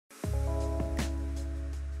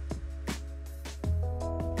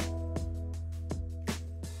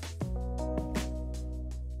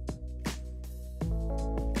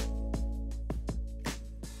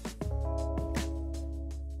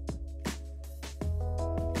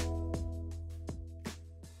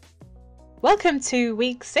Welcome to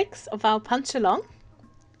week 6 of our punch along.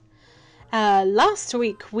 Last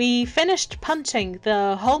week we finished punching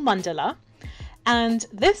the whole mandala, and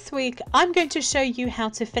this week I'm going to show you how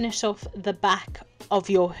to finish off the back of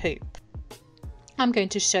your hoop. I'm going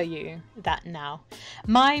to show you that now.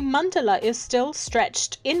 My mandala is still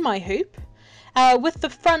stretched in my hoop with the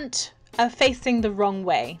front facing the wrong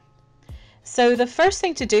way. So the first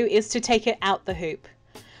thing to do is to take it out the hoop.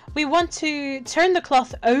 We want to turn the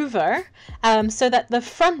cloth over so that the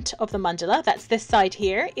front of the mandala, that's this side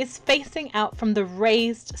here, is facing out from the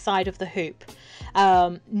raised side of the hoop,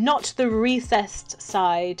 not the recessed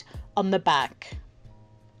side on the back.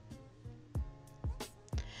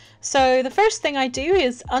 So the first thing I do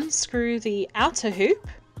is unscrew the outer hoop.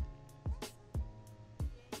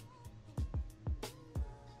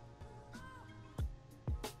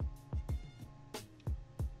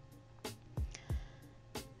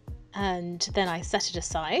 And then I set it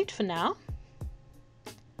aside for now.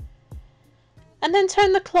 And then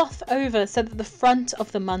turn the cloth over so that the front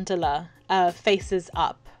of the mandala faces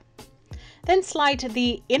up. Then slide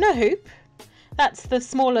the inner hoop, that's the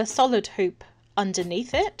smaller solid hoop,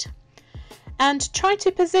 underneath it. And try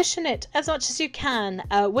to position it as much as you can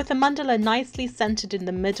with the mandala nicely centered in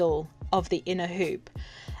the middle of the inner hoop.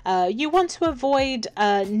 You want to avoid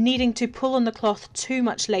needing to pull on the cloth too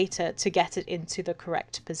much later to get it into the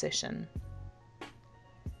correct position.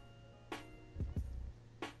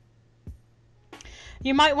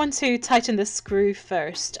 You might want to tighten the screw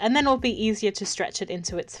first, and then it'll be easier to stretch it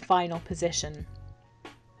into its final position.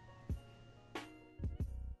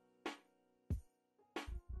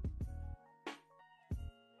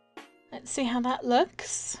 Let's see how that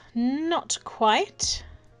looks. Not quite.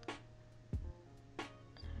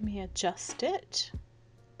 Let me adjust it.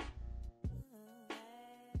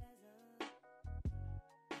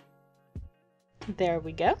 There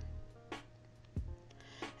we go.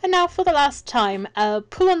 And now for the last time,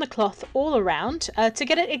 pull on the cloth all around to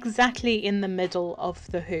get it exactly in the middle of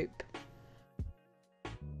the hoop.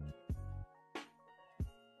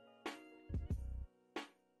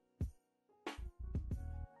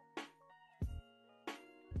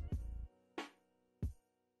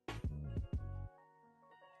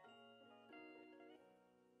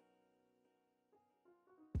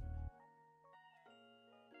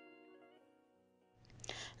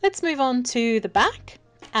 Let's move on to the back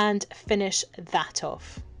and finish that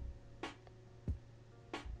off.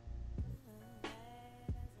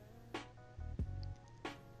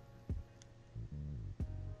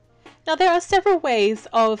 Now there are several ways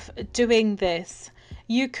of doing this.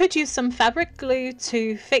 You could use some fabric glue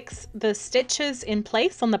to fix the stitches in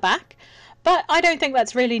place on the back, but I don't think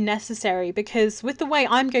that's really necessary because with the way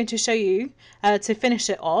I'm going to show you to finish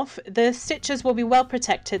it off, the stitches will be well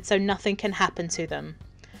protected so nothing can happen to them.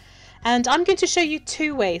 And I'm going to show you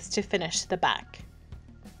two ways to finish the back.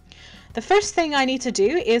 The first thing I need to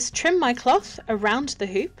do is trim my cloth around the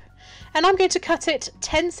hoop, and I'm going to cut it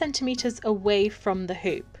 10 centimeters away from the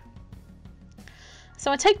hoop.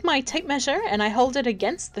 So I take my tape measure and I hold it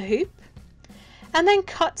against the hoop and then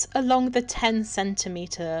cut along the 10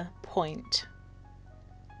 centimeter point.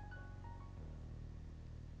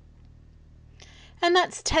 And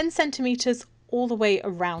that's 10 centimeters all the way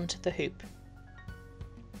around the hoop.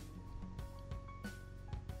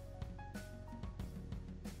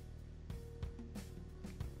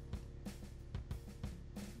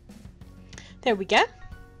 There we go.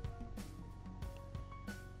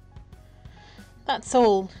 That's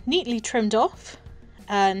all neatly trimmed off.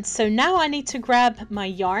 And so now I need to grab my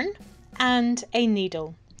yarn and a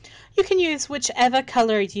needle. You can use whichever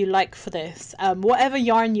color you like for this, whatever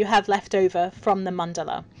yarn you have left over from the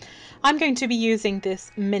mandala. I'm going to be using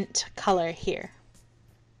this mint color here.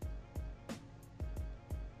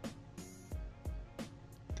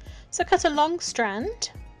 So cut a long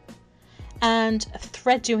strand and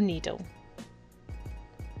thread your needle.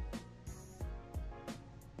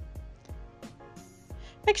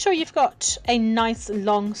 Make sure you've got a nice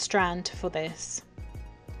long strand for this.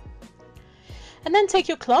 And then take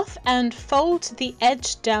your cloth and fold the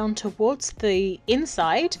edge down towards the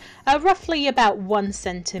inside, roughly about 1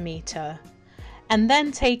 centimeter. And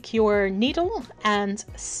then take your needle and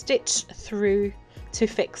stitch through to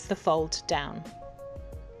fix the fold down.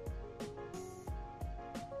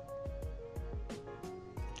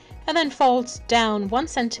 And then fold down 1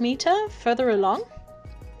 centimeter further along.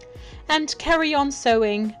 And carry on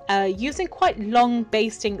sewing using quite long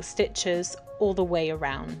basting stitches all the way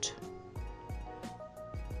around.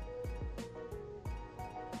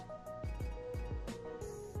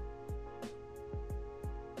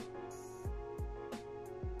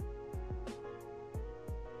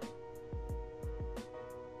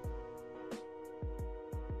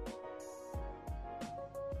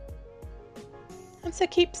 And so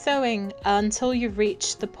keep sewing until you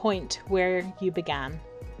reach the point where you began.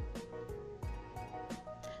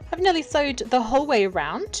 I've nearly sewed the whole way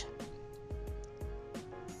around.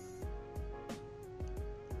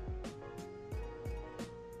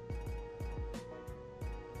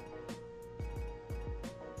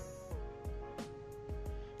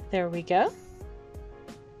 There we go.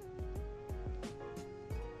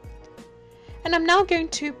 And I'm now going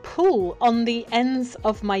to pull on the ends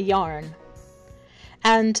of my yarn,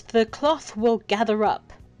 and the cloth will gather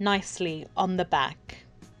up nicely on the back.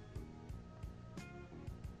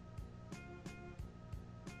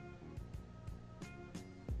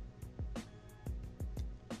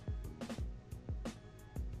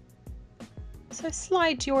 So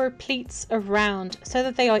slide your pleats around so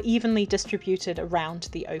that they are evenly distributed around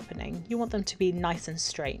the opening. You want them to be nice and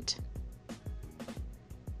straight.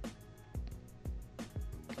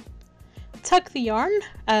 Tuck the yarn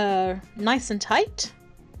nice and tight,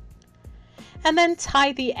 and then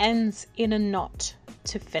tie the ends in a knot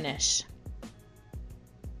to finish.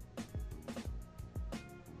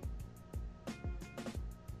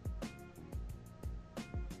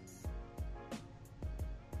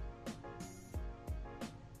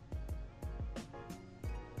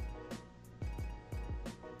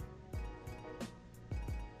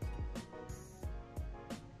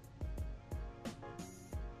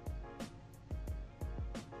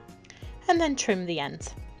 And then trim the ends.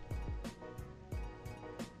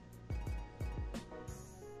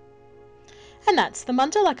 And that's the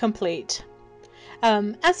mandala complete.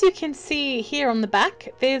 As you can see here on the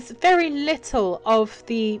back, there's very little of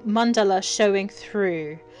the mandala showing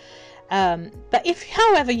through. But if,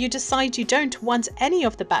 however, you decide you don't want any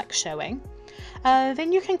of the back showing,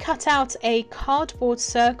 then you can cut out a cardboard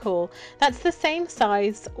circle that's the same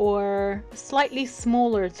size or slightly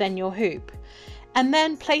smaller than your hoop, and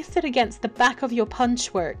then place it against the back of your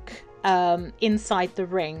punchwork inside the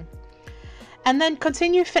ring. And then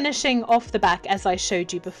continue finishing off the back as I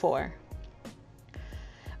showed you before.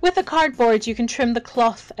 With the cardboard, you can trim the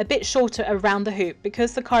cloth a bit shorter around the hoop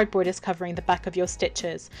because the cardboard is covering the back of your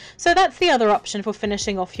stitches. So that's the other option for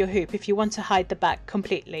finishing off your hoop if you want to hide the back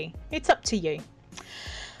completely. It's up to you.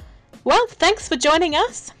 Well, thanks for joining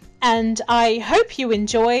us, and I hope you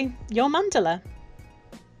enjoy your mandala.